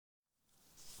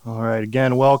All right,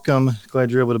 again, welcome. Glad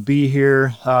you're able to be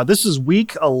here. This is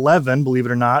week 11, believe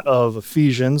it or not, of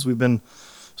Ephesians. We've been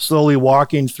slowly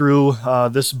walking through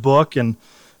this book, and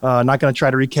not going to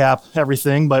try to recap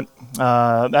everything, but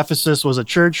Ephesus was a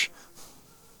church.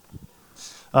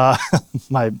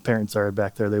 My parents are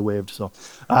back there. They waved, so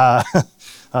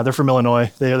they're from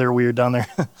Illinois. They're weird down there.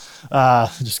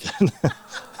 Just kidding.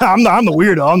 I'm the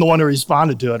weirdo. I'm the one who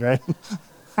responded to it, right?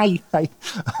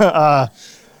 Hi.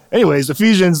 Anyways,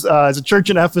 Ephesians is a church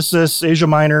in Ephesus, Asia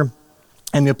Minor,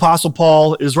 and the Apostle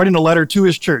Paul is writing a letter to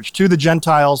his church, to the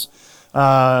Gentiles,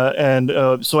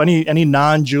 so any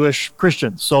non-Jewish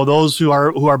Christians. So those who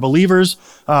are believers,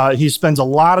 he spends a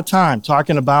lot of time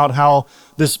talking about how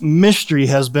this mystery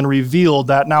has been revealed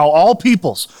that now all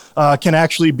peoples can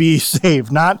actually be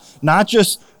saved, not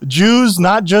just Jews,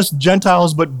 not just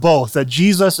Gentiles, but both. That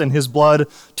Jesus and his blood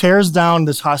tears down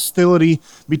this hostility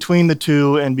between the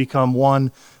two and become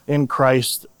one in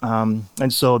Christ, and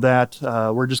so that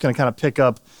we're just going to kind of pick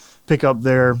up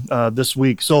there this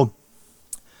week. So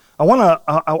I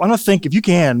want to think, if you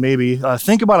can, maybe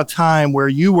think about a time where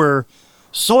you were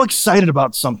so excited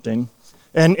about something,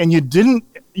 and you didn't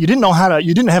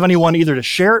have anyone either to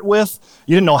share it with,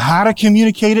 you didn't know how to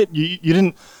communicate it, you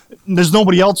didn't. There's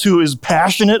nobody else who is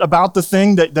passionate about the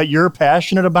thing that you're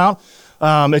passionate about.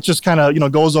 It just kind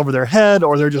of goes over their head,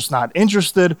 or they're just not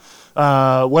interested.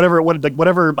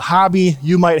 Whatever hobby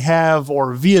you might have,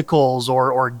 or vehicles,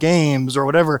 or games, or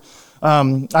whatever.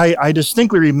 I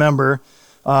distinctly remember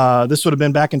this would have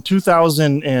been back in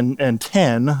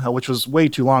 2010, which was way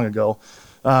too long ago.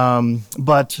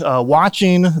 But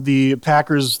watching the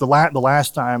Packers the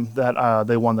last time that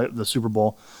they won the Super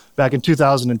Bowl back in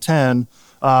 2010,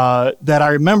 that I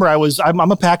remember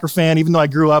I'm a Packer fan, even though I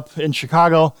grew up in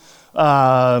Chicago.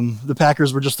 The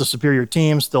Packers were just the superior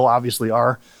team, still obviously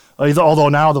are. Although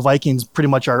now the Vikings pretty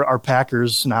much are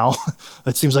Packers now.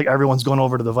 It seems like everyone's going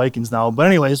over to the Vikings now. But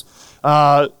anyways,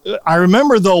 I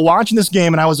remember though watching this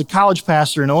game, and I was a college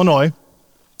pastor in Illinois,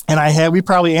 and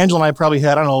Angela and I probably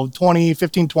had, I don't know,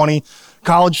 20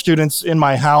 college students in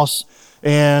my house,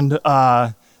 and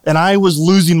I was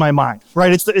losing my mind,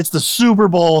 right? It's the Super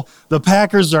Bowl. The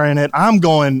Packers are in it. I'm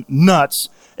going nuts.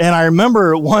 And I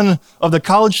remember one of the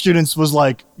college students was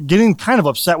like getting kind of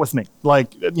upset with me.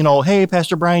 Like, hey,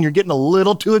 Pastor Brian, you're getting a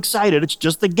little too excited. It's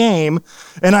just a game.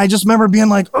 And I just remember being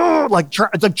like, oh,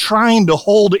 trying to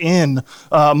hold in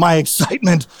my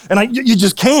excitement. And you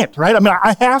just can't, right? I mean,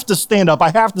 I have to stand up.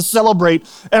 I have to celebrate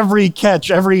every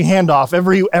catch, every handoff,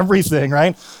 everything,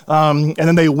 right? And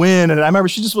then they win. And I remember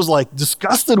she just was like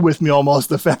disgusted with me almost,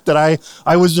 the fact that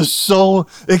I was just so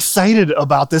excited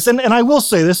about this. And I will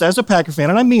say this as a Packer fan,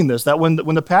 and I mean this, that when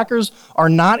the Packers are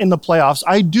not in the playoffs,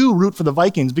 I do root for the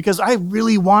Vikings because I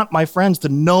really want my friends to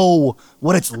know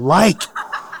what it's like.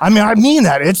 I mean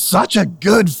that. It's such a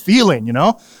good feeling,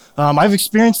 I've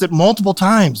experienced it multiple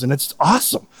times, and it's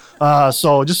awesome.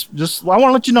 So just I want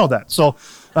to let you know that. So,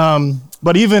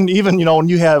 but even when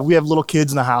we have little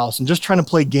kids in the house and just trying to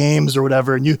play games or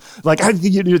whatever, and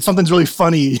something's really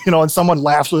funny, and someone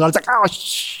laughs, it's like, oh,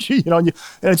 and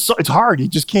it's hard. You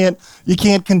just can't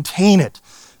contain it.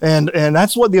 And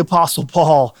that's what the Apostle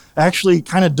Paul actually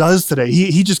kind of does today.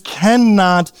 He just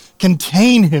cannot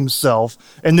contain himself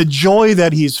and the joy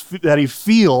that he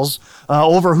feels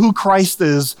over who Christ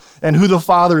is and who the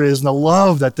Father is, and the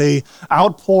love that they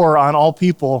outpour on all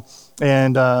people.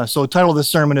 And so the title of this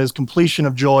sermon is Completion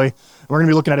of Joy. And we're going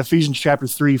to be looking at Ephesians chapter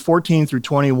 3, 14 through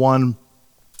 21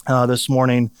 this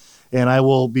morning. And I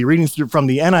will be reading from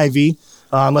the NIV,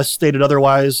 unless stated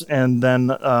otherwise, and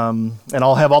then and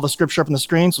I'll have all the scripture up on the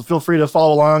screen, so feel free to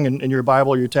follow along in your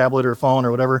Bible or your tablet or phone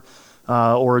or whatever,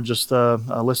 or just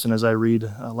listen as I read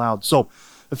aloud. So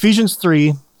Ephesians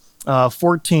 3,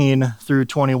 14 through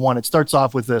 21, it starts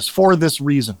off with this: for this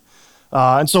reason.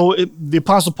 And so the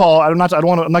Apostle Paul, I'm not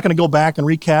going to go back and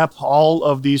recap all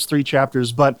of these three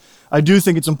chapters, but I do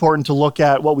think it's important to look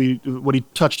at what he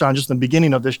touched on just in the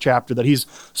beginning of this chapter, that he's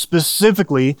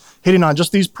specifically hitting on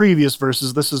just these previous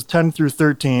verses. This is 10 through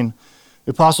 13.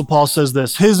 The Apostle Paul says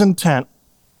this: his intent,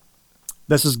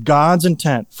 this is God's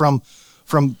intent from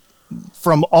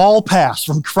all past,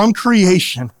 from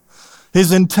creation.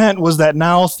 His intent was that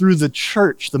now through the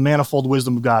church, the manifold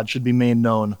wisdom of God should be made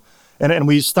known. And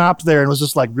we stopped there and was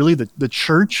just like, really, the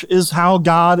church is how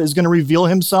God is going to reveal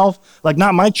himself? Like,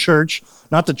 not my church,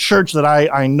 not the church that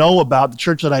I know about, the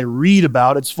church that I read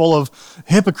about. It's full of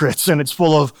hypocrites, and it's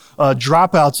full of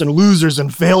dropouts and losers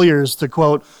and failures, to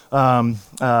quote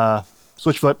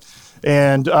Switchfoot.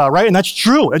 And right, and that's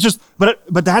true. It's just, but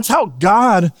that's how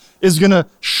God is going to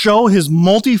show his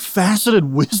multifaceted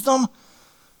wisdom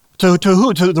To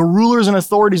who? To the rulers and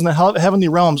authorities in the heavenly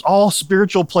realms, all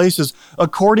spiritual places,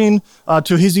 according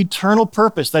to his eternal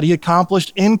purpose that he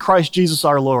accomplished in Christ Jesus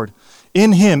our Lord.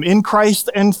 In him, in Christ,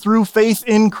 and through faith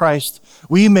in Christ,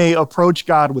 we may approach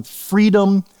God with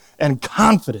freedom and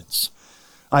confidence.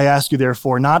 I ask you,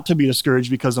 therefore, not to be discouraged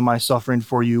because of my suffering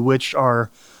for you, which are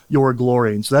your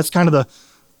glory. And so that's kind of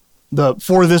the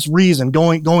for this reason,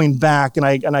 going back, and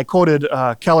I quoted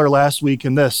Keller last week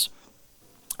in this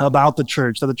about the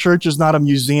church, that the church is not a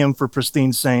museum for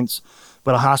pristine saints,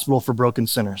 but a hospital for broken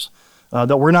sinners.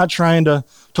 That we're not trying to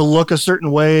look a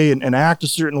certain way and act a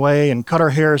certain way and cut our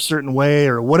hair a certain way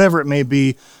or whatever it may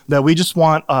be, that we just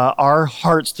want our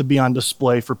hearts to be on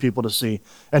display for people to see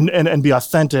and be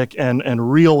authentic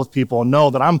and real with people and know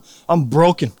that I'm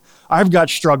broken. I've got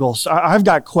struggles. I've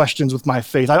got questions with my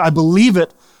faith. I believe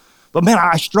it, but man,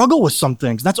 I struggle with some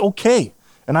things. That's okay.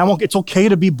 And it's okay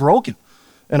to be broken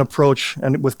and approach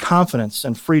and with confidence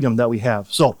and freedom that we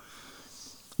have. So,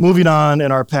 moving on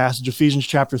in our passage, Ephesians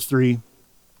chapter 3.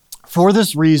 For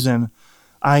this reason,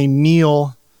 I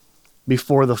kneel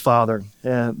before the Father.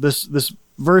 This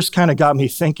verse kind of got me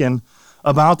thinking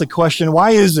about the question,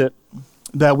 why is it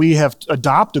that we have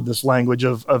adopted this language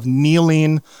of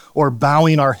kneeling or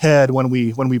bowing our head when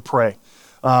we pray?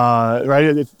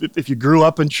 Right? If you grew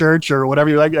up in church or whatever,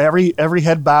 you're like every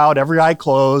head bowed, every eye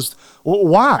closed. Well,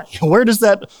 why? Where does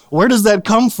that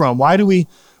come from? Why do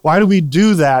we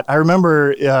do that? I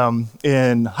remember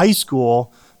in high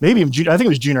school, maybe I think it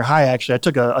was junior high actually, I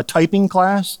took a typing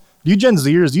class. Do you Gen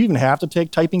Zers, do you even have to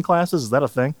take typing classes? Is that a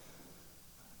thing?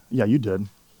 Yeah, you did.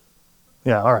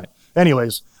 Yeah, all right.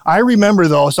 Anyways, I remember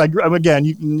though, so again,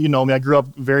 you know me, I grew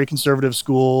up very conservative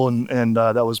school and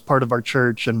that was part of our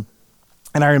church. And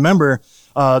I remember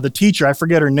the teacher, I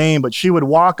forget her name, but she would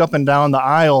walk up and down the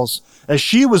aisles as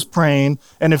she was praying.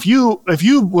 And if you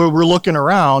were looking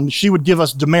around, she would give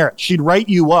us demerit. She'd write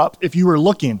you up if you were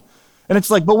looking. And it's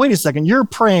like, but wait a second, you're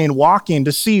praying, walking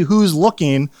to see who's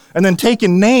looking, and then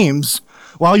taking names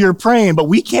while you're praying, but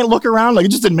we can't look around. Like, it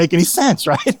just didn't make any sense,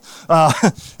 right?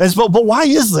 But why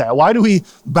is that? Why do we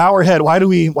bow our head? Why do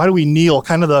we kneel?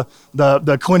 Kind of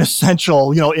the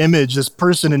quintessential, image, this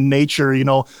person in nature,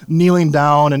 kneeling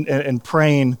down and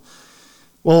praying.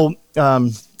 Well,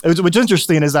 what's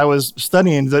interesting is I was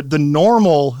studying the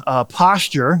normal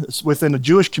posture within the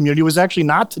Jewish community was actually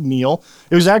not to kneel.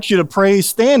 It was actually to pray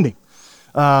standing.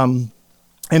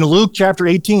 In Luke chapter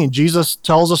 18, Jesus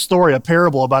tells a story, a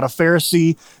parable about a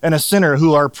Pharisee and a sinner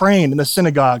who are praying in the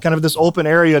synagogue, kind of this open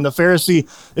area. And the Pharisee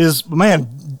is,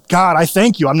 man, God, I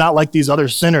thank you. I'm not like these other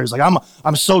sinners. Like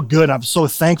I'm so good. I'm so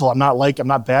thankful. I'm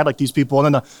not bad like these people.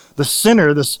 And then the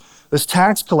sinner, this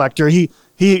tax collector, he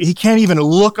can't even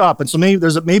look up. And so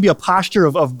there's maybe a posture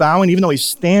of bowing, even though he's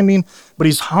standing, but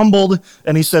he's humbled.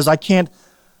 And he says, God,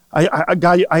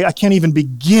 I can't even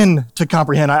begin to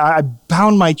comprehend. I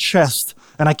bound my chest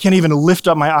and I can't even lift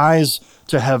up my eyes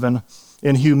to heaven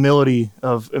in humility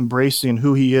of embracing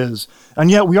who he is.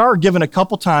 And yet we are given a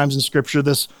couple times in Scripture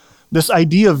this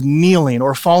idea of kneeling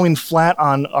or falling flat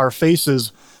on our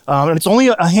faces. And it's only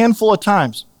a handful of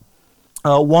times.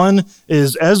 One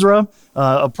is Ezra,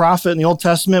 a prophet in the Old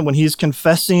Testament, when he's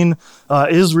confessing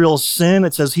Israel's sin.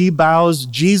 It says he bows.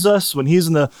 Jesus, when he's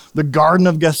in the Garden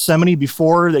of Gethsemane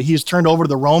before that he's turned over to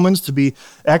the Romans to be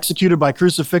executed by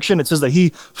crucifixion, it says that he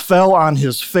fell on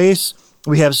his face.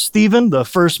 We have Stephen, the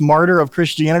first martyr of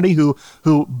Christianity,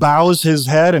 who bows his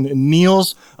head and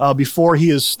kneels before he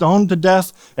is stoned to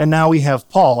death. And now we have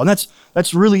Paul. And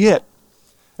that's really it.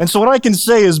 And so what I can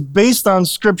say is, based on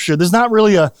Scripture, there's not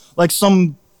really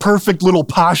some perfect little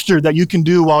posture that you can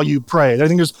do while you pray. I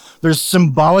think there's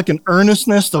symbolic and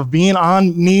earnestness of being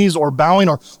on knees or bowing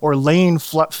or laying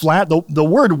flat. The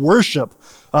word worship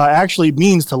actually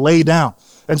means to lay down.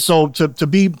 And so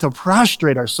to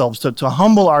prostrate ourselves, to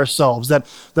humble ourselves, that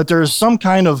there is some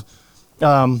kind of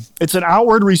it's an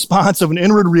outward response of an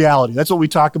inward reality. That's what we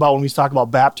talk about when we talk about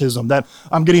baptism, that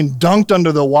I'm getting dunked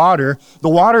under the water. The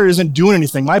water isn't doing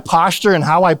anything. My posture and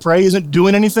how I pray isn't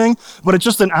doing anything, but it's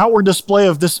just an outward display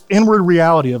of this inward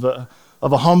reality of a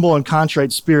humble and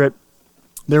contrite spirit.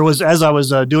 There was, as I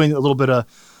was doing a little bit of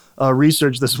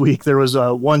research this week, there was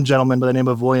one gentleman by the name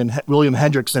of William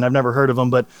Hendrickson. I've never heard of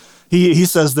him, but he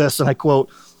says this, and I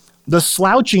quote, "The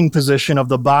slouching position of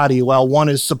the body while one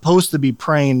is supposed to be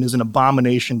praying is an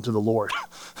abomination to the Lord."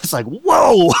 It's like,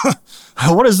 whoa,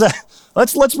 what is that?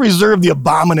 let's reserve the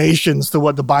abominations to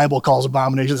what the Bible calls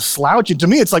abominations. Slouching. To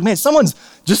me, it's like, man, someone's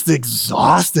just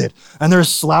exhausted and they're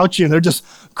slouching. They're just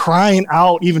crying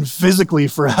out even physically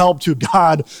for help to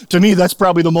God. To me, that's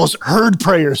probably the most heard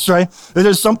prayers, right?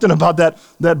 There's something about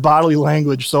that bodily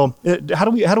language. So what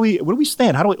do we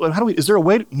stand? Is there a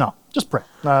way no, just pray.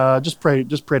 Just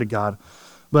pray to God.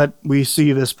 But we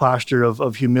see this posture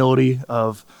of humility,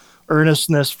 of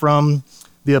earnestness from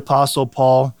the Apostle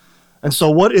Paul. And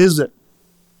so what is it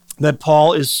that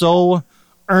Paul is so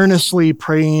earnestly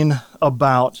praying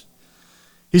about?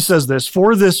 He says this,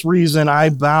 "For this reason I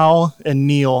bow and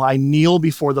kneel. I kneel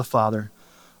before the Father,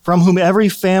 from whom every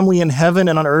family in heaven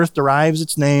and on earth derives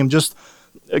its name." Just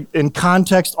in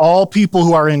context, all people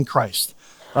who are in Christ.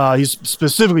 He's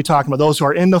specifically talking about those who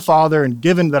are in the Father and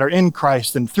that are in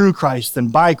Christ and through Christ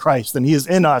and by Christ, and he is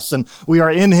in us and we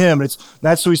are in him.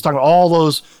 That's who he's talking about, all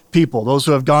those people, those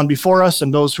who have gone before us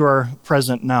and those who are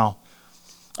present now.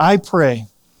 I pray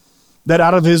that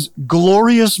out of his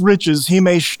glorious riches he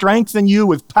may strengthen you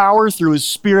with power through his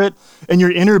Spirit in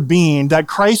your inner being, that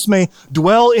Christ may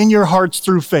dwell in your hearts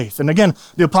through faith. And again,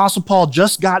 the Apostle Paul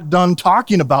just got done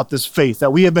talking about this faith,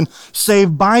 that we have been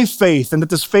saved by faith, and that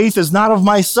this faith is not of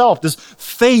myself. This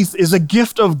faith is a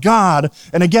gift of God.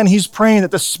 And again, he's praying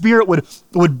that the Spirit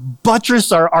would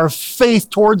buttress our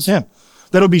faith towards him,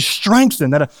 that it would be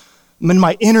strengthened, that in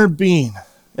my inner being,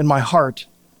 in my heart.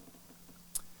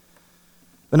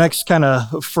 The next kind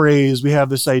of phrase, we have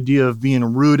this idea of being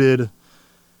rooted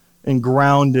and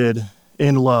grounded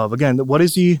in love. Again, what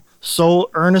is he so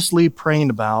earnestly praying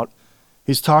about?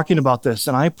 He's talking about this.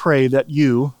 And I pray that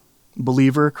you,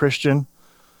 believer, Christian,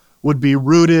 would be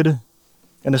rooted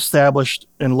and established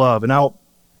in love. And now,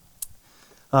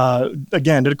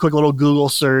 again, did a quick little Google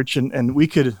search, and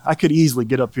I could easily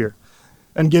get up here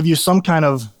and give you some kind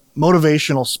of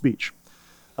motivational speech,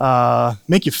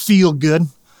 make you feel good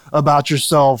about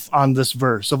yourself on this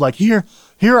verse of like, here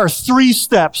are 3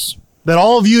 steps that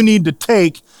all of you need to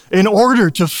take in order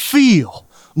to feel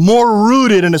more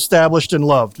rooted and established in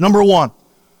love. Number 1,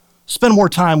 spend more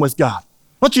time with God.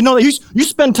 Don't you know that you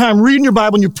spend time reading your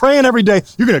Bible and you're praying every day,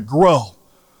 you're going to grow,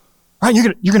 right?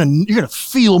 You're going to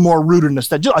feel more rootedness.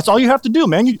 That's all you have to do,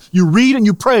 man. You read and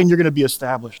you pray and you're going to be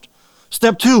established.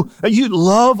 Step 2, that you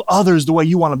love others the way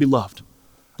you want to be loved.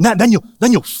 And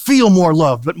then you'll feel more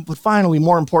loved. But finally,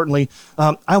 more importantly,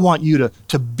 I want you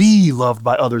to be loved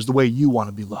by others the way you want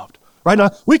to be loved. Right? Now,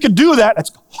 we could do that.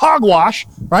 That's hogwash,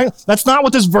 right? That's not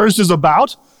what this verse is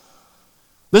about.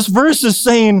 This verse is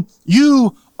saying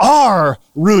you are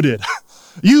rooted.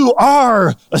 You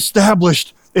are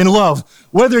established in love,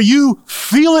 whether you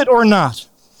feel it or not.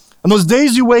 And those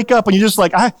days you wake up and you're just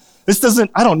like, I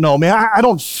don't know, man. I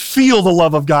don't feel the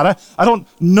love of God. I don't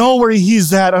know where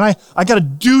he's at. And I got to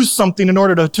do something in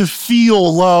order to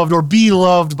feel loved or be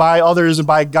loved by others and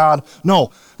by God.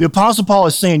 No, the Apostle Paul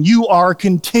is saying you are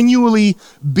continually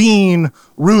being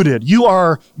rooted. You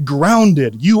are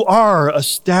grounded. You are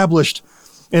established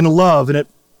in love.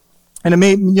 And it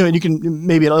may, you can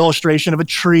maybe an illustration of a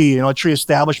tree, a tree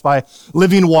established by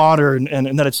living water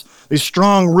and that it's these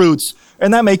strong roots.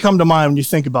 And that may come to mind when you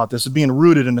think about this, of being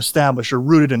rooted and established or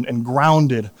rooted and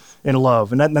grounded in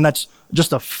love. And that's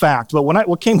just a fact. But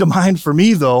what came to mind for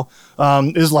me, though,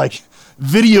 is like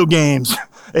video games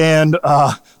and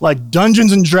like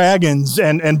Dungeons and Dragons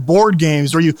and board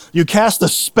games where you cast a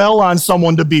spell on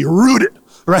someone to be rooted.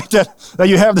 Right, that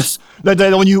you have this, that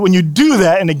when you do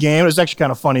that in a game, it's actually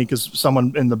kind of funny because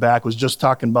someone in the back was just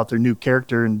talking about their new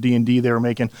character in D&D they were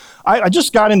making. I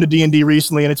just got into D&D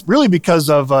recently, and it's really because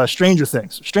of Stranger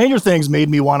Things. Stranger Things made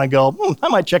me want to go, I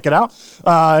might check it out,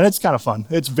 and it's kind of fun.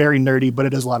 It's very nerdy, but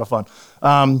it is a lot of fun.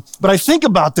 But I think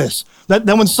about this, that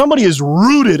when somebody is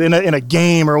rooted in a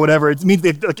game or whatever, it means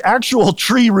the actual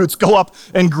tree roots go up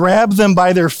and grab them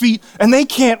by their feet, and they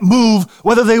can't move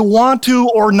whether they want to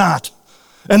or not.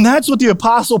 And that's what the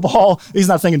Apostle Paul, he's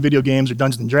not thinking video games or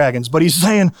Dungeons and Dragons, but he's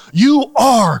saying you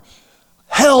are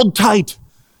held tight.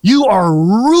 You are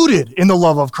rooted in the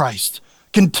love of Christ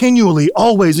continually,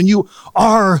 always, and you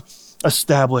are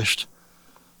established.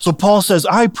 So Paul says,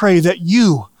 I pray that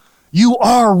you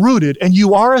are rooted and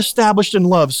you are established in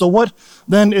love. So what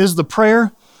then is the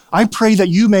prayer? I pray that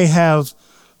you may have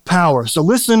power. So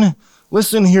listen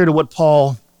here to what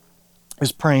Paul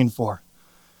is praying for.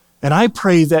 And I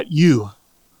pray that you,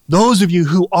 those of you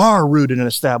who are rooted and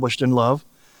established in love,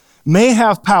 may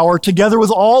have power together with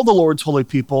all the Lord's holy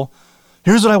people.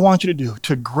 Here's what I want you to do,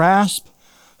 to grasp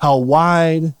how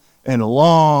wide and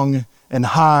long and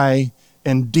high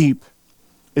and deep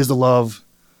is the love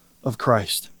of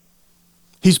Christ.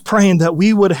 He's praying that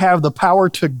we would have the power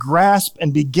to grasp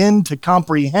and begin to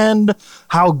comprehend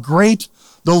how great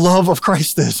the love of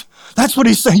Christ is. That's what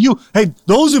he's saying. Hey,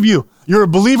 those of you, you're a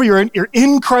believer, you're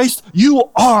in Christ, you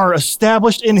are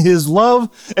established in his love.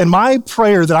 And my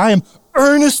prayer that I am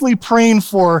earnestly praying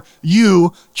for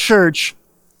you, church,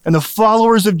 and the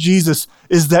followers of Jesus,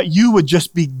 is that you would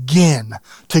just begin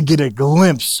to get a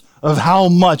glimpse of how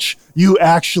much you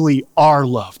actually are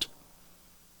loved.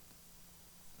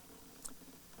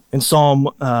 In Psalm,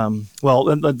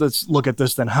 let's look at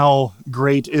this then. How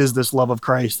great is this love of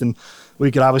Christ? And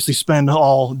we could obviously spend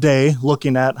all day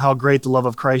looking at how great the love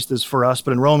of Christ is for us.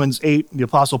 But in Romans 8, the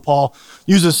Apostle Paul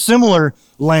uses similar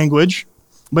language.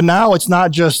 But now it's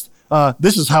not just,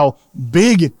 this is how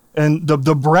big and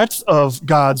the breadth of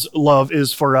God's love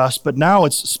is for us. But now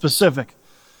it's specific.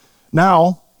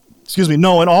 No, in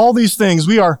all these things,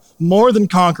 we are more than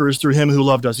conquerors through him who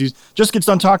loved us. He just gets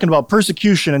done talking about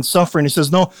persecution and suffering. He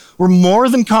says, no, we're more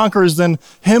than conquerors than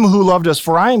him who loved us.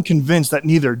 For I am convinced that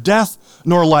neither death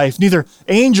nor life, neither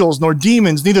angels nor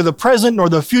demons, neither the present nor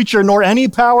the future, nor any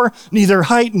power, neither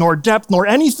height nor depth, nor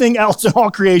anything else in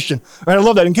all creation. Right, I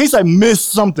love that. In case I missed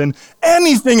something,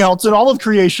 anything else in all of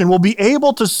creation will be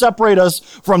able to separate us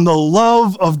from the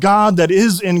love of God that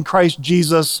is in Christ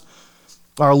Jesus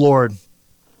our Lord.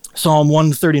 Psalm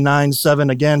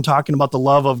 139:7, again, talking about the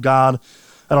love of God.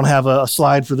 I don't have a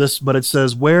slide for this, but it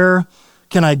says, where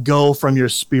can I go from your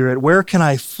spirit? Where can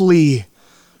I flee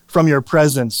from your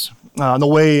presence? On the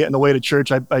way to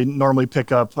church, I normally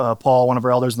pick up Paul, one of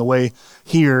our elders, on the way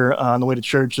here, on the way to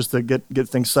church, just to get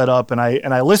things set up. And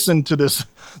I listen to this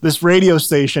radio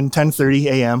station, 10:30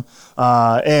 a.m.,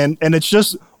 and it's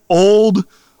just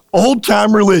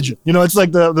old-time religion. It's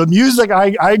like the music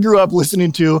I grew up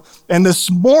listening to. And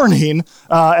this morning,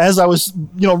 as I was,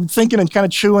 thinking and kind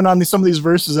of chewing on some of these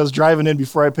verses, I was driving in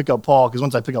before I pick up Paul, because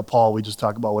once I pick up Paul, we just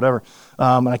talk about whatever,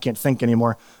 and I can't think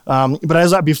anymore.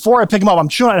 But before I pick him up, I'm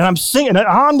chewing and I'm singing. And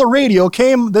on the radio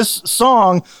came this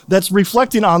song that's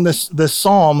reflecting on this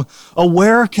psalm.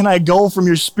 Where can I go from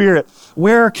your spirit?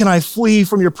 Where can I flee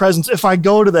from your presence? If I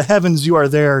go to the heavens, you are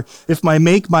there. If I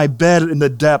make my bed in the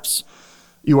depths,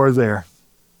 you are there.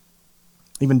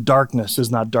 Even darkness is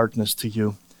not darkness to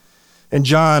you. In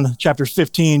John chapter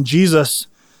 15, Jesus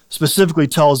specifically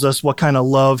tells us what kind of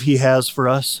love he has for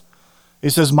us. He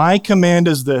says, my command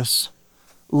is this: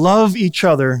 love each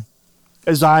other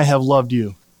as I have loved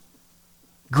you.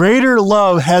 Greater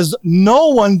love has no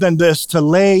one than this, to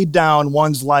lay down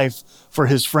one's life for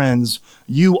his friends.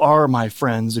 You are my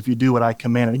friends if you do what I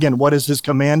command. And again, what is his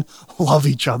command? Love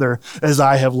each other as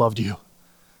I have loved you.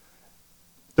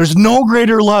 There's no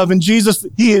greater love, and Jesus,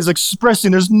 he is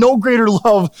expressing there's no greater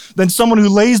love than someone who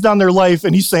lays down their life,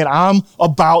 and he's saying, I'm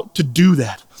about to do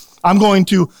that. I'm going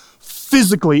to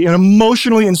physically and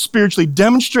emotionally and spiritually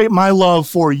demonstrate my love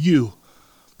for you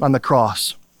on the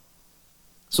cross.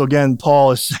 So again,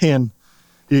 Paul is saying,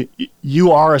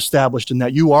 you are established in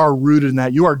that. You are rooted in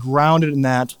that. You are grounded in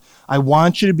that. I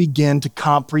want you to begin to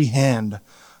comprehend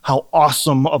how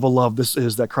awesome of a love this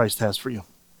is that Christ has for you.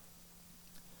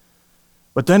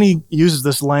 But then he uses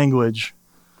this language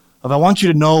of, I want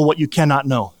you to know what you cannot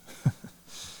know.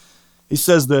 He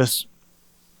says this,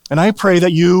 and I pray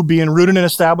that you, being rooted and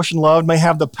established in love, may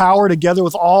have the power, together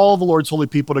with all the Lord's holy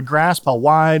people, to grasp how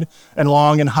wide and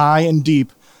long and high and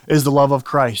deep is the love of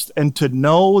Christ, and to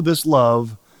know this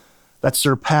love that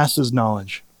surpasses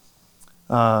knowledge.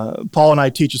 Paul and I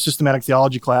teach a systematic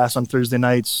theology class on Thursday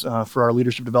nights for our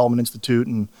Leadership Development Institute,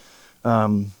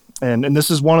 and this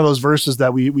is one of those verses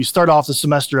that we start off the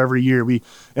semester every year.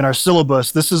 In our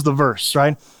syllabus, this is the verse,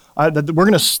 right? That we're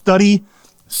going to study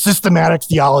systematic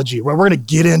theology, where we're going to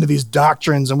get into these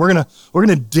doctrines and we're going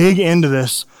to dig into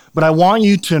this. But I want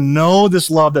you to know this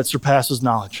love that surpasses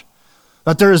knowledge.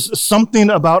 That there is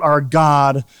something about our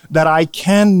God that I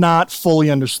cannot fully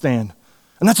understand.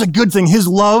 And that's a good thing. His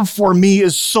love for me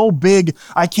is so big,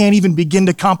 I can't even begin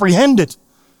to comprehend it.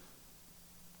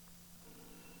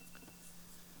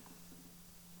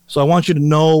 So I want you to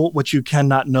know what you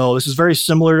cannot know. This is very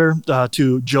similar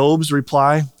to Job's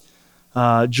reply.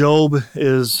 Job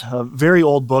is a very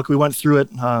old book. We went through it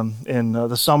in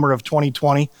the summer of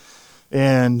 2020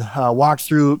 and walked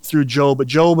through Job. But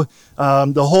Job,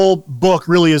 the whole book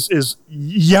really is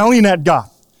yelling at God.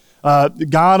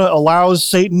 God allows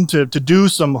Satan to do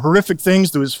some horrific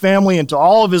things to his family and to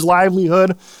all of his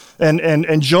livelihood.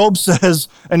 And Job says,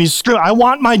 and he's screaming, I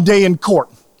want my day in court.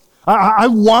 I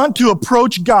want to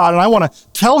approach God and I want to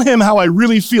tell him how I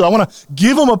really feel. I want to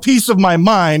give him a piece of my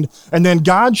mind. And then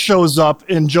God shows up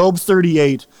in Job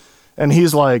 38 and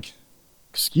he's like,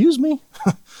 excuse me?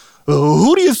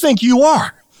 Who do you think you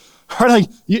are? Right?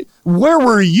 Like, where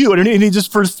were you? And he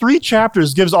just, for 3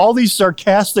 chapters, gives all these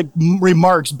sarcastic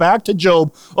remarks back to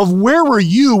Job of where were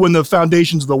you when the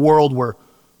foundations of the world were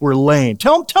laying?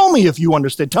 Tell me if you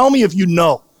understand. Tell me if you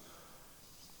know.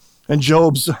 And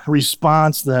Job's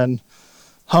response then,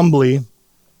 humbly,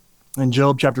 in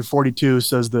Job chapter 42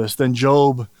 says this, then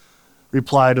Job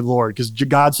replied to the Lord, because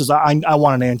God says, I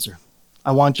want an answer.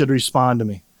 I want you to respond to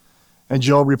me. And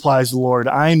Job replies to the Lord,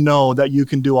 I know that you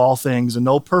can do all things, and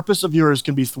no purpose of yours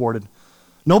can be thwarted.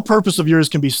 No purpose of yours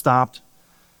can be stopped.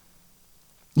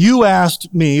 You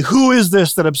asked me, who is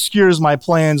this that obscures my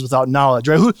plans without knowledge?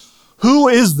 Right? Who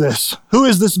is this? Who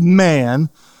is this man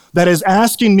that is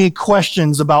asking me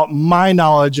questions about my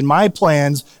knowledge and my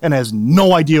plans and has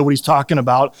no idea what he's talking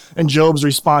about? And Job's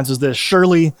response is this,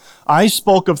 surely I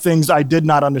spoke of things I did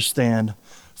not understand,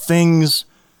 things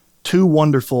too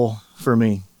wonderful for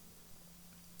me.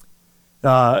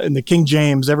 In the King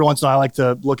James, every once in a while I like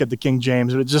to look at the King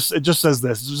James. It just says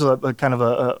this. It's just a kind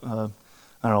of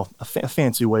a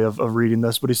fancy way of reading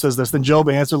this. But he says this, then Job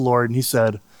answered the Lord and he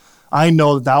said, I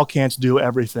know that thou canst do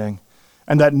everything,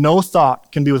 and that no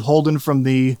thought can be withholden from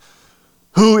thee.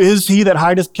 Who is he that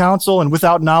hideth counsel and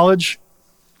without knowledge?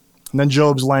 And then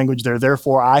Job's language there,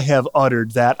 therefore I have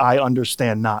uttered that I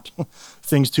understand not,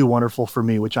 things too wonderful for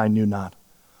me, which I knew not.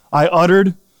 I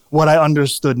uttered what I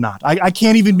understood not. I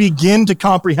can't even begin to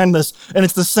comprehend this. And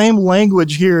it's the same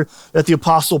language here that the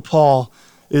Apostle Paul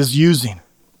is using.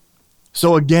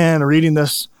 So again, reading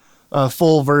this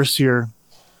full verse here,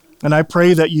 and I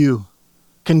pray that you,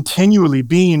 continually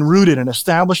being rooted and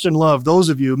established in love, those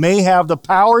of you may have the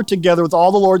power together with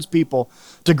all the Lord's people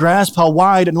to grasp how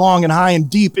wide and long and high and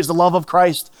deep is the love of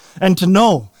Christ, and to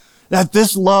know that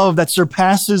this love that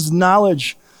surpasses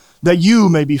knowledge, that you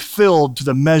may be filled to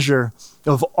the measure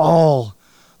of all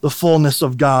the fullness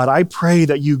of God. I pray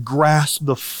that you grasp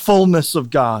the fullness of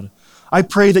God. I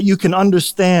pray that you can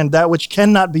understand that which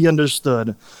cannot be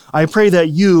understood. I pray that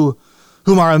you,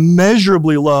 whom are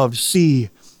immeasurably loved, see,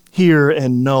 hear,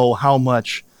 and know how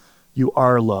much you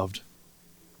are loved.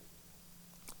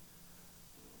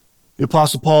 The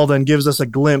Apostle Paul then gives us a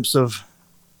glimpse of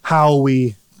how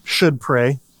we should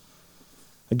pray.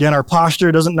 Again, our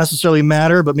posture doesn't necessarily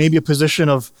matter, but maybe a position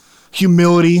of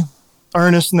humility,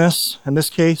 earnestness in this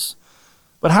case.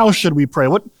 But how should we pray?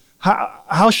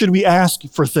 How should we ask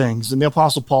for things? And the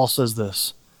Apostle Paul says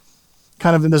this,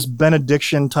 kind of in this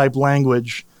benediction type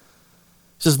language.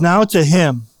 He says, now to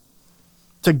him,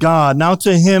 to God, now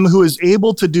to him who is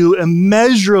able to do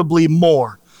immeasurably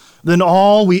more than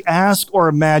all we ask or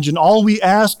imagine, all we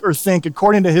ask or think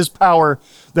according to his power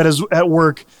that is at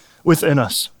work within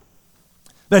us.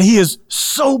 That he is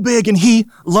so big and he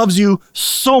loves you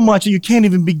so much that you can't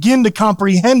even begin to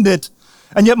comprehend it.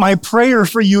 And yet my prayer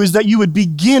for you is that you would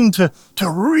begin to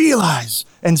realize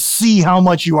and see how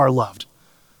much you are loved.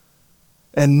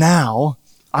 And now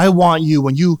I want you,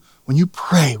 when you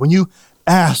pray, when you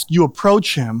ask, you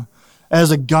approach him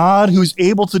as a God who's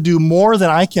able to do more than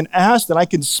I can ask, that I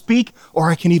can speak, or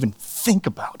I can even think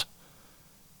about.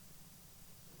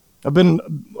 I've been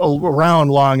around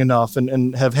long enough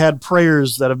and have had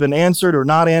prayers that have been answered or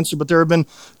not answered, but there have been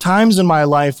times in my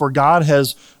life where God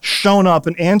has shown up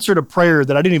and answered a prayer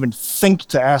that I didn't even think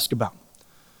to ask about.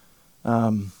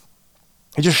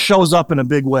 It just shows up in a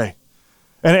big way.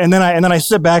 And then I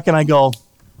sit back and I go,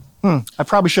 I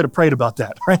probably should have prayed about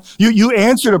that, right? You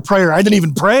answered a prayer I didn't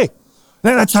even pray.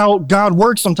 That's how God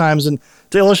works sometimes. And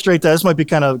to illustrate that, this might be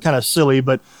kind of silly,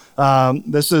 but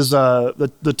this is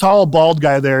the tall, bald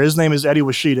guy there. His name is Eddie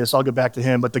Washitas. I'll get back to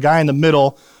him. But the guy in the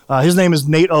middle, his name is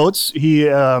Nate Oates. He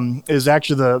is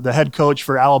actually the head coach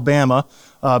for Alabama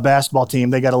basketball team.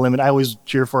 They got a limit. I always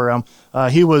cheer for him.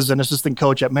 He was an assistant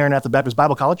coach at Maranatha Baptist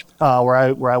Bible College, where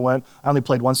I went. I only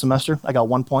played one semester. I got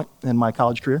 1 point in my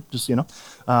college career, just so you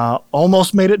know.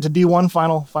 Almost made it to D1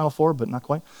 Final Four, but not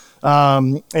quite.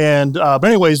 But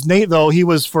anyways, Nate, though,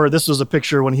 this was a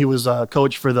picture when he was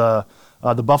coach for the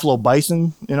Buffalo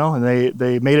Bison, and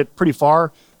they made it pretty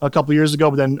far a couple years ago,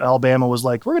 but then Alabama was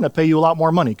like, we're going to pay you a lot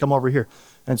more money. Come over here.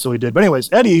 And so he did. But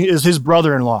anyways, Eddie is his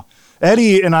brother-in-law.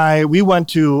 Eddie and we went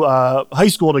to high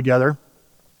school together.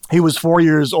 He was 4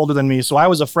 years older than me, so I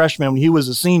was a freshman when he was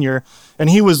a senior, and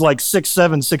he was like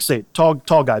 6'7", 6'8",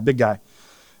 tall guy, big guy.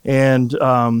 And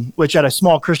which at a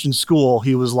small Christian school,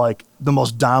 he was like the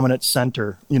most dominant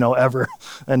center, ever.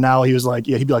 And now he was like,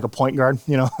 he'd be like a point guard,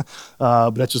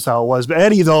 but that's just how it was. But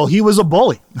Eddie, though, he was a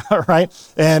bully, right?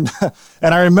 And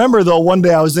I remember, though, one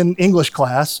day I was in English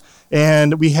class,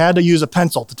 and we had to use a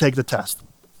pencil to take the test.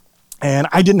 And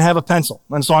I didn't have a pencil.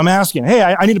 And so I'm asking, hey,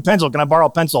 I need a pencil. Can I borrow a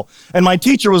pencil? And my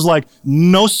teacher was like,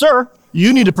 no, sir.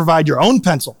 you need to provide your own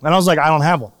pencil. And I was like, I don't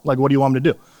have one. Like, what do you want me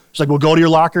to do? She's like, well, go to your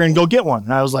locker and go get one.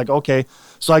 And I was like, okay.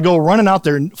 So I go running out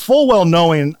there, full well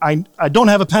knowing I don't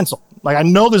have a pencil. Like, I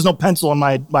know there's no pencil in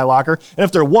my locker. And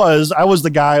if there was, I was the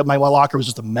guy, my locker was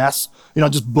just a mess.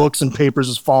 Just books and papers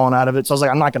just falling out of it. So I was like,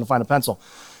 I'm not going to find a pencil.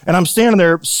 And I'm standing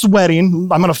there sweating.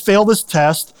 I'm going to fail this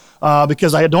test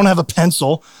because I don't have a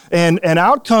pencil. And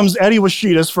out comes Eddie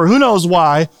Washitas for who knows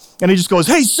why. And he just goes,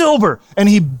 hey, Silver. And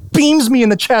he beams me in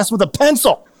the chest with a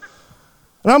pencil.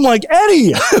 And I'm like,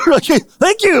 Eddie, okay,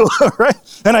 thank you, right?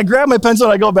 And I grab my pencil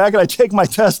and I go back and I take my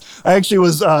test. I actually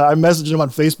I messaged him on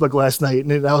Facebook last night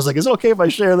and I was like, is it okay if I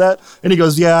share that? And he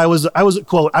goes, yeah, I was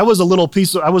quote, I was a little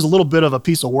bit of a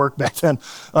piece of work back then.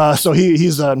 So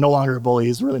he's no longer a bully.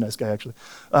 He's a really nice guy, actually.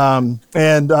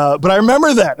 But I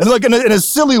remember that. And like in a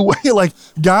silly way, like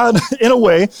God, in a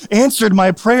way, answered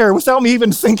my prayer without me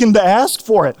even thinking to ask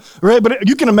for it, right? But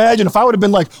you can imagine if I would have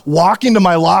been like walking to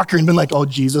my locker and been like, oh,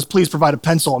 Jesus, please provide a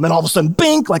pencil. And then all of a sudden,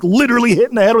 bink, like literally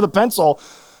hitting the head with a pencil.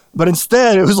 But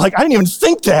instead, it was like, I didn't even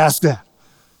think to ask that.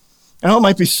 I know it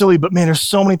might be silly, but man, there's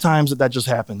so many times that just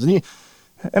happens.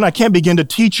 And I can't begin to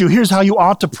teach you, here's how you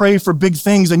ought to pray for big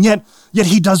things. And yet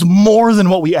he does more than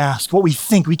what we ask, what we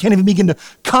think. We can't even begin to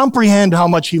comprehend how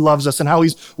much he loves us and how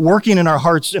he's working in our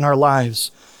hearts, in our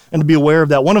lives. And to be aware of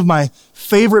that. One of my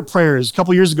favorite prayers, a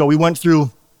couple years ago, we went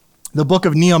through the book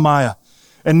of Nehemiah.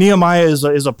 And Nehemiah is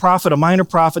a prophet, a minor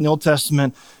prophet in the Old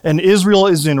Testament, and Israel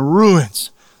is in ruins.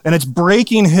 And it's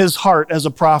breaking his heart as a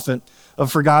prophet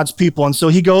for God's people. And so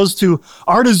he goes to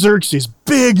Artaxerxes,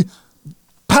 big,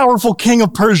 powerful king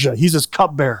of Persia. He's his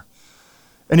cupbearer.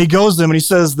 And he goes to him and he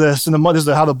says this, this is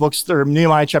how the book's,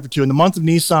 Nehemiah chapter 2, in the month of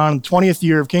Nisan, the 20th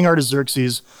year of King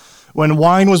Artaxerxes, when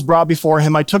wine was brought before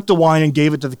him, I took the wine and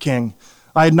gave it to the king.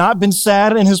 I had not been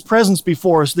sad in his presence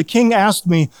before, so the king asked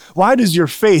me, why does your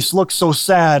face look so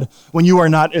sad when you are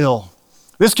not ill?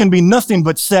 This can be nothing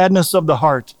but sadness of the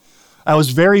heart. I was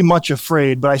very much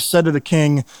afraid, but I said to the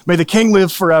king, may the king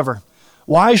live forever.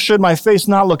 Why should my face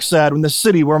not look sad when the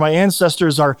city where my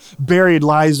ancestors are buried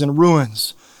lies in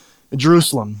ruins?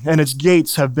 Jerusalem and its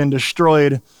gates have been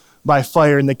destroyed by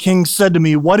fire. And the king said to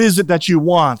me, what is it that you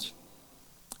want?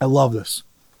 I love this.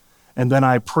 And then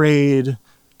I prayed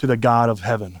to the God of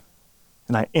heaven.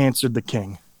 And I answered the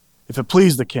king, if it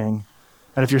please the king,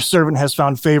 and if your servant has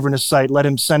found favor in his sight, let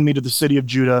him send me to the city of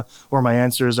Judah where my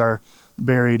ancestors are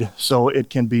buried so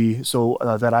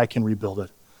that I can rebuild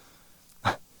it.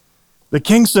 The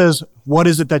king says, what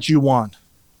is it that you want?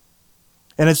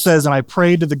 And it says, and I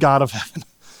prayed to the God of heaven.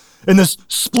 In this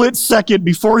split second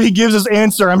before he gives his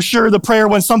answer, I'm sure the prayer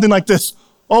went something like this.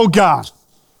 Oh God,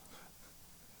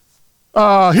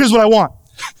 here's what I want.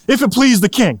 If it please the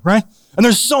king, right? And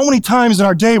there's so many times in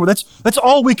our day where that's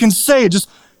all we can say. Just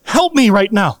help me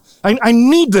right now. I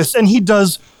need this. And he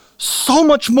does so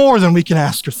much more than we can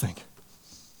ask or think.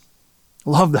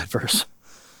 Love that verse.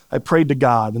 I prayed to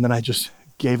God and then I just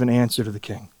gave an answer to the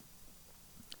king.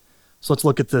 So let's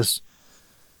look at this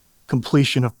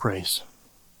completion of praise.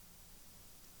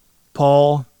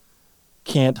 Paul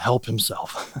can't help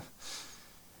himself.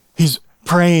 He's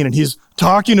praying and he's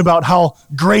talking about how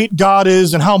great God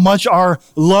is and how much our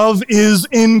love is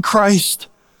in Christ.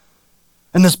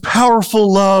 And this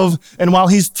powerful love, and while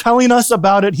he's telling us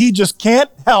about it, he just can't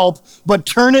help but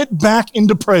turn it back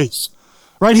into praise.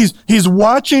 Right? He's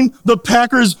watching the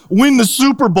Packers win the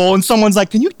Super Bowl and someone's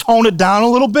like, can you tone it down a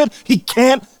little bit? He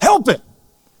can't help it.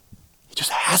 He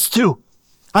just has to.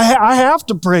 I have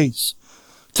to praise.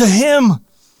 To him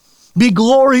be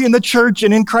glory in the church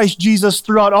and in Christ Jesus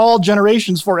throughout all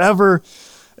generations forever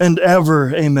and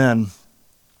ever. Amen.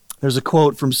 There's a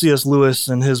quote from C.S. Lewis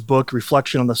in his book,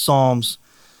 Reflection on the Psalms,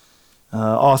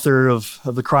 author of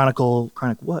the Chronicles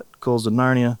of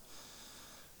Narnia.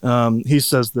 He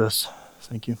says this.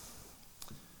 Thank you.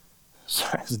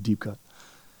 Sorry, it's a deep cut.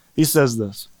 He says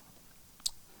this.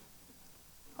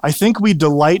 I think we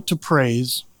delight to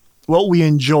praise what we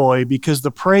enjoy because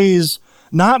the praise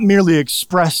not merely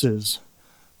expresses,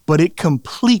 but it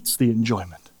completes the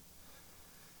enjoyment.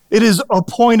 It is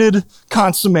appointed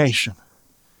consummation.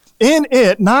 In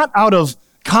it, not out of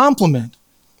compliment,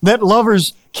 that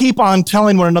lovers keep on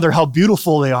telling one another how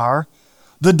beautiful they are,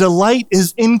 the delight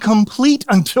is incomplete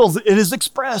until it is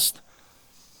expressed.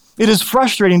 It is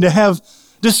frustrating to have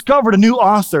discovered a new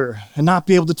author and not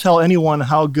be able to tell anyone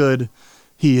how good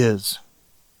he is.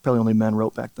 Probably only men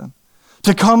wrote back then.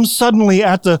 To come suddenly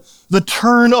at the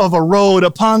turn of a road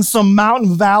upon some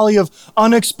mountain valley of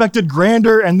unexpected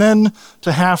grandeur and then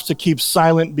to have to keep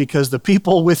silent because the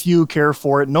people with you care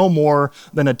for it no more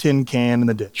than a tin can in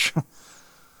the ditch.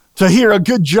 To hear a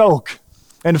good joke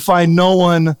and find no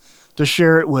one to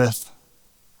share it with.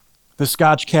 The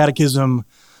Scotch Catechism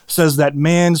says that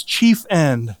man's chief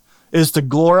end is to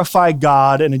glorify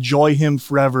God and enjoy him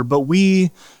forever, but we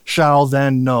shall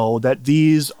then know that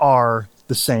these are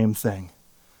the same thing.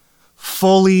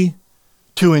 Fully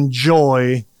to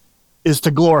enjoy is to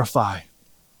glorify.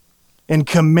 In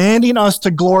commanding us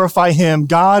to glorify him,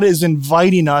 God is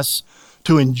inviting us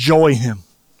to enjoy him.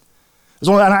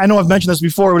 I know I've mentioned this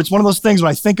before, but it's one of those things when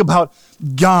I think about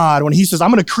God, when he says, I'm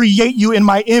going to create you in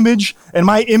my image and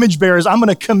my image bearers, I'm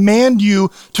going to command you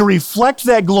to reflect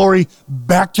that glory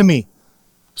back to me.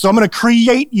 So I'm going to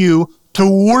create you to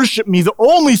worship me. The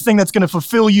only thing that's going to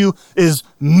fulfill you is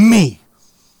me.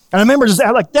 And I remember just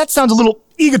like, that sounds a little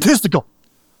egotistical.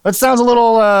 That sounds a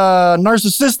little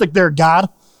narcissistic there, God.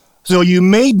 So you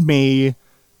made me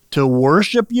to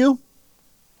worship you?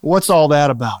 What's all that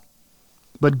about?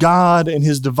 But God in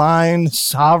his divine,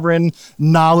 sovereign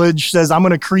knowledge says, I'm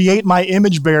going to create my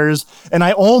image bearers, and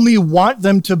I only want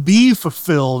them to be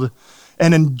fulfilled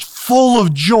and full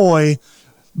of joy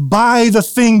by the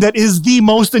thing that is the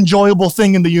most enjoyable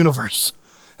thing in the universe.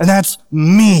 And that's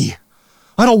me.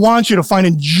 I don't want you to find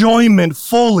enjoyment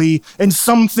fully in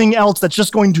something else that's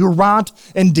just going to rot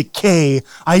and decay.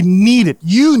 I need it.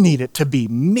 You need it to be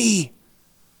me.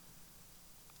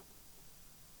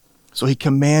 So he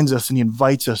commands us and he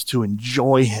invites us to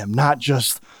enjoy him, not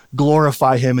just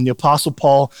glorify him. And the Apostle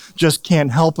Paul just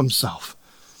can't help himself.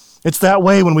 It's that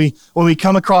way when we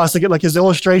come across like his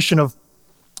illustration of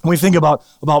when we think about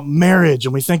marriage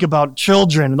and we think about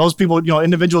children and those people,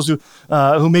 individuals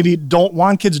who maybe don't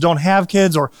want kids, don't have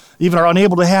kids, or even are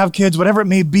unable to have kids, whatever it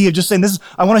may be, of just saying,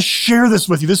 I want to share this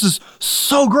with you. This is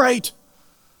so great.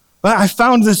 I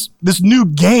found this new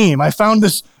game. I found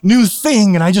this new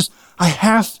thing, and I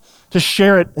have to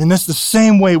share it. And that's the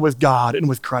same way with God and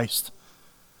with Christ.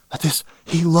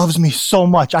 He loves me so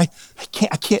much. I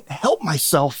can't help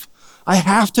myself. I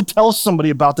have to tell somebody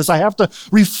about this. I have to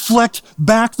reflect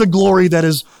back the glory that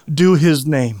is due his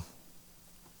name.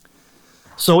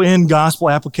 So in gospel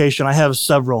application, I have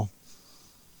several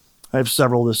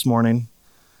this morning,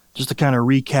 just to kind of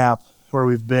recap where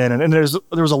we've been. And there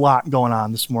was a lot going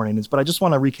on this morning, but I just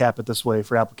want to recap it this way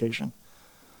for application.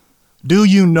 Do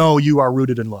you know you are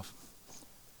rooted in love?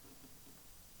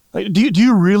 Do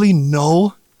you really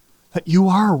know that you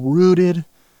are rooted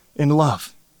in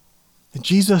love? That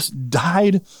Jesus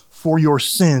died for your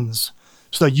sins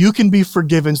so that you can be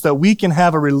forgiven, so that we can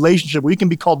have a relationship, we can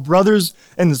be called brothers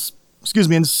and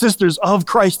sisters of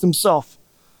Christ himself.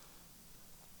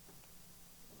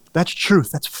 That's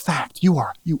truth. That's fact. You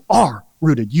are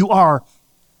rooted. You are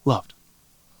loved.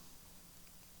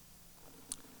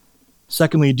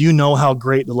 Secondly, do you know how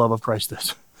great the love of Christ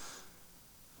is?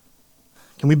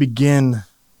 Can we begin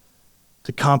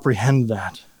to comprehend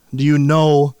that? Do you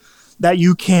know that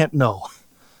you can't know?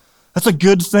 That's a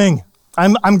good thing.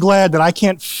 I'm glad that I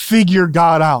can't figure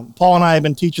God out. Paul and I have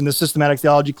been teaching this systematic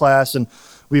theology class, and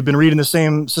we've been reading the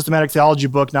same systematic theology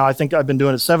book now. I think I've been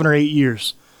doing it 7 or 8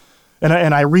 years. And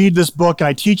I read this book and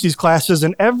I teach these classes,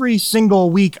 and every single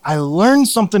week I learn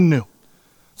something new.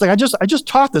 It's like I just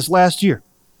taught this last year.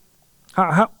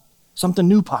 How something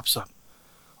new pops up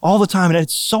all the time, and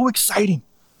it's so exciting.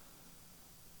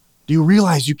 Do you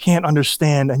realize you can't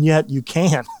understand, and yet you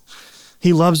can?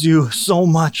 He loves you so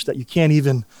much that you can't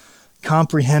even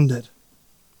comprehend it.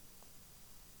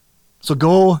 So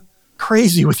go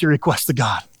crazy with your request to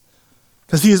God,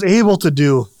 because he is able to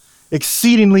do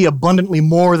exceedingly abundantly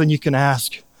more than you can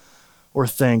ask or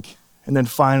think. And then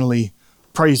finally,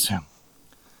 praise him.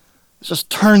 It just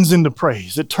turns into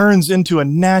praise. It turns into a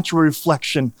natural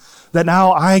reflection that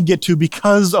now I get to,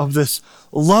 because of this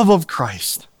love of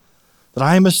Christ that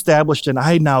I am established in,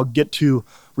 I now get to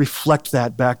reflect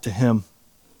that back to him.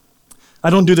 I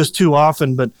don't do this too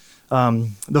often, but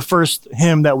the first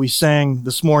hymn that we sang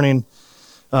this morning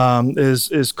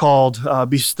is called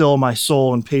Be Still My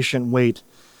Soul and Patient Wait.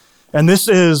 And this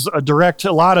is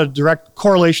a lot of direct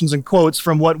correlations and quotes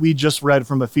from what we just read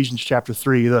from Ephesians chapter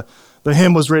 3. The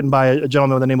hymn was written by a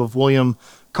gentleman by the name of William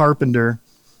Carpenter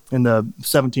in the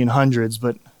 1700s,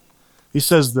 but he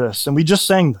says this, and we just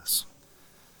sang this.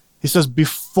 He says,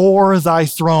 before thy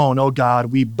throne, O God,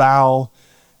 we bow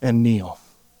and kneel.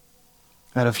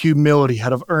 Out of humility,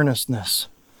 out of earnestness,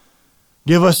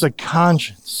 give us a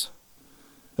conscience,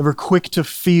 ever quick to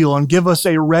feel, and give us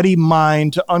a ready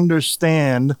mind to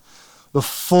understand the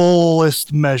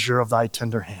fullest measure of thy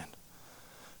tender hand.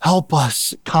 Help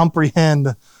us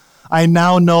comprehend. I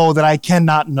now know that I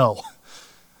cannot know,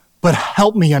 but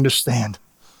help me understand.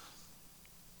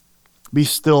 Be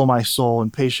still, my soul,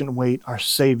 and patient wait. Our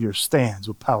Savior stands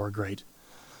with power great.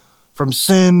 From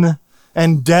sin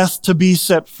and death to be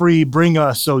set free, bring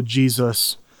us, O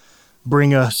Jesus,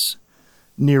 bring us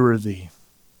nearer thee.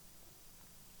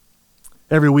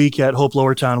 Every week at Hope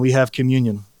Lowertown, we have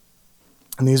communion.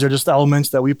 And these are just elements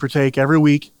that we partake every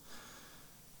week.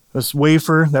 This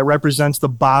wafer that represents the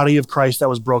body of Christ that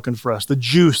was broken for us. The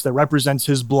juice that represents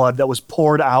his blood that was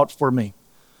poured out for me.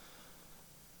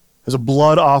 As a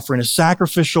blood offering, a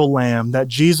sacrificial lamb, that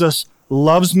Jesus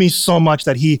loves me so much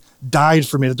that he died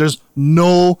for me, that there's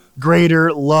no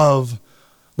greater love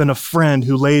than a friend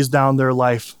who lays down their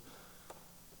life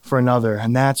for another.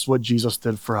 And that's what Jesus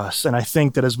did for us. And I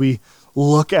think that as we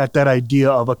look at that idea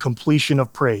of a completion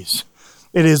of praise,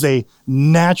 it is a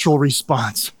natural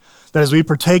response that as we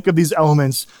partake of these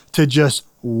elements to just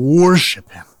worship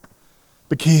him,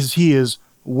 because he is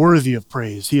worthy of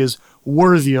praise. He is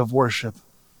worthy of worship.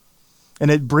 And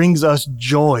it brings us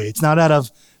joy. It's not out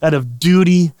of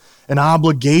duty and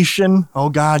obligation. Oh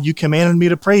God, you commanded me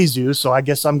to praise you, so I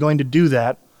guess I'm going to do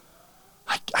that.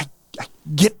 I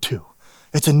get to.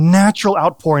 It's a natural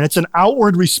outpouring. It's an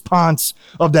outward response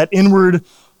of that inward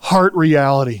heart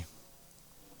reality.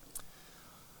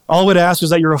 All I would ask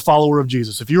is that you're a follower of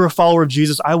Jesus. If you're a follower of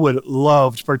Jesus, I would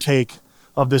love to partake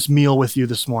of this meal with you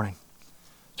this morning.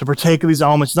 To partake of these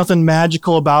elements. Nothing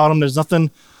magical about them. There's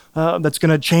nothing that's going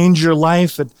to change your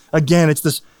life. Again, it's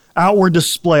this outward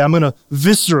display. I'm going to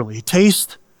viscerally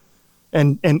taste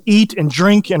and eat and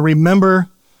drink and remember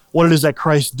what it is that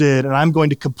Christ did. And I'm going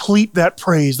to complete that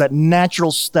praise, that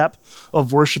natural step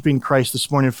of worshiping Christ this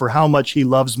morning for how much he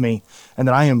loves me and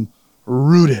that I am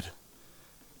rooted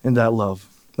in that love.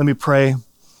 Let me pray,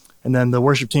 and then the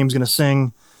worship team is going to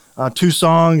sing 2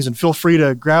 songs, and feel free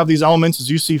to grab these elements as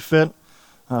you see fit.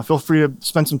 Feel free to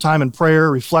spend some time in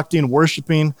prayer, reflecting,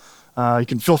 worshiping. You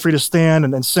can feel free to stand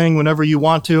and sing whenever you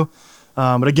want to.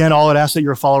 But again, all I'd ask that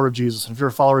you're a follower of Jesus. And if you're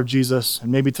a follower of Jesus,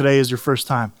 and maybe today is your first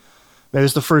time, maybe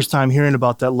it's the first time hearing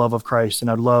about that love of Christ,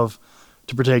 and I'd love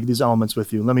to partake these elements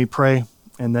with you. Let me pray,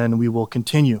 and then we will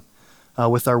continue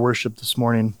with our worship this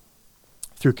morning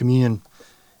through communion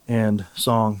and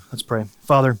song. Let's pray.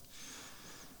 Father,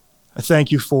 I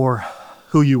thank you for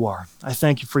who you are. I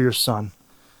thank you for your Son.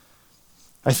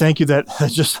 I thank you that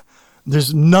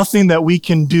there's nothing that we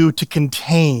can do to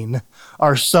contain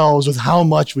ourselves with how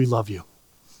much we love you.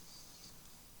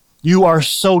 You are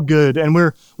so good, and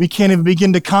we can't even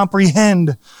begin to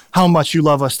comprehend how much you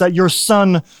love us, that your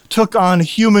Son took on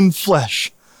human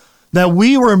flesh, that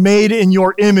we were made in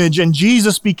your image, and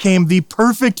Jesus became the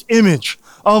perfect image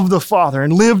of the Father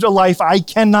and lived a life I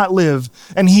cannot live,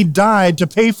 and he died to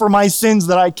pay for my sins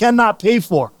that I cannot pay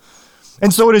for.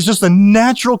 And so it is just a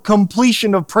natural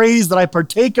completion of praise that I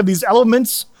partake of these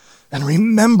elements and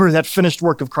remember that finished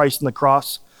work of Christ on the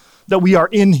cross, that we are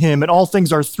in him and all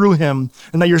things are through him,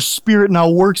 and that your Spirit now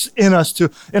works in us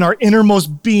in our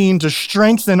innermost being to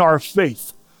strengthen our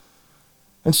faith.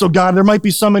 And so God, there might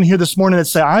be some in here this morning that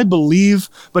say, I believe,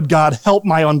 but God, help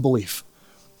my unbelief.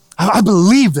 I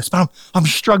believe this, but I'm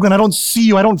struggling. I don't see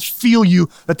you. I don't feel you.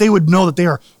 That they would know that they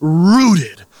are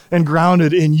rooted and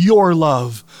grounded in your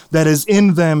love that is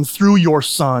in them through your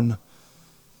Son.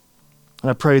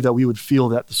 And I pray that we would feel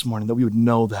that this morning, that we would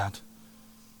know that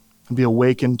and be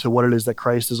awakened to what it is that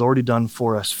Christ has already done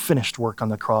for us, finished work on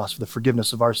the cross for the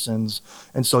forgiveness of our sins.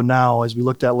 And so now, as we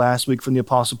looked at last week from the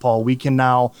Apostle Paul, we can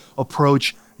now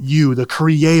approach you, the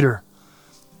Creator,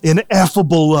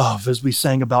 ineffable love, as we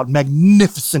sang about,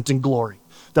 magnificent in glory,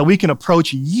 that we can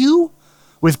approach you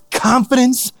with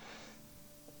confidence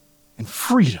and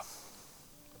freedom.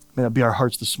 May that be our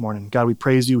hearts this morning. God, we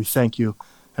praise you, we thank you,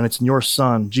 and it's in your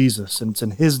Son, Jesus, and it's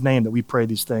in his name that we pray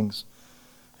these things.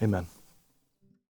 Amen.